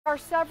There are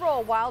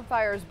several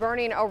wildfires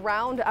burning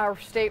around our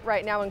state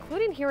right now,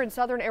 including here in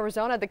southern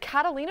Arizona. The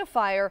Catalina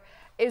fire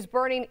is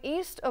burning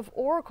east of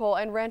Oracle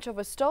and Rancho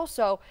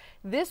Vistoso.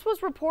 This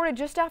was reported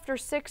just after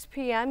 6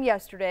 p.m.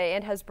 yesterday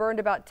and has burned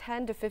about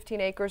 10 to 15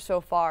 acres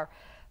so far.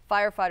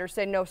 Firefighters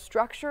say no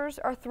structures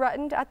are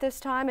threatened at this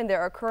time, and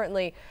there are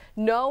currently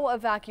no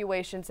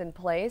evacuations in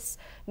place.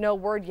 No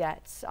word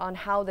yet on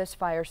how this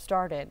fire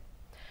started.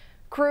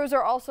 Crews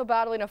are also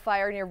battling a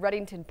fire near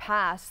Reddington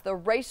Pass. The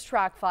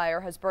racetrack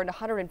fire has burned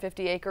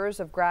 150 acres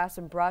of grass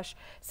and brush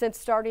since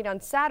starting on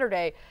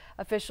Saturday.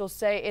 Officials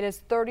say it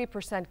is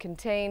 30%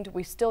 contained.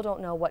 We still don't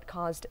know what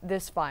caused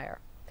this fire.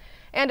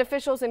 And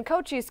officials in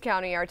Cochise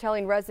County are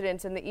telling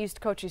residents in the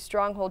East Cochise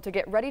stronghold to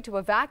get ready to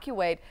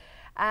evacuate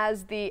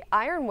as the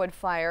Ironwood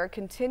fire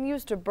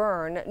continues to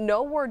burn.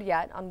 No word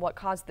yet on what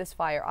caused this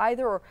fire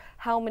either or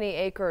how many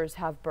acres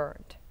have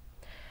burned.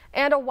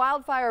 And a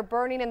wildfire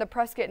burning in the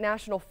Prescott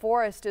National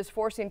Forest is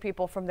forcing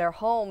people from their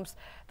homes.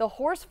 The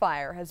horse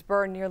fire has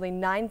burned nearly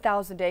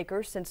 9,000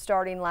 acres since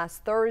starting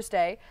last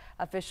Thursday.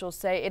 Officials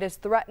say it is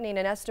threatening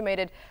an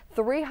estimated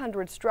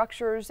 300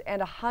 structures and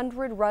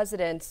 100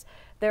 residents.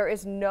 There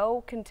is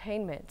no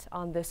containment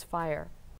on this fire.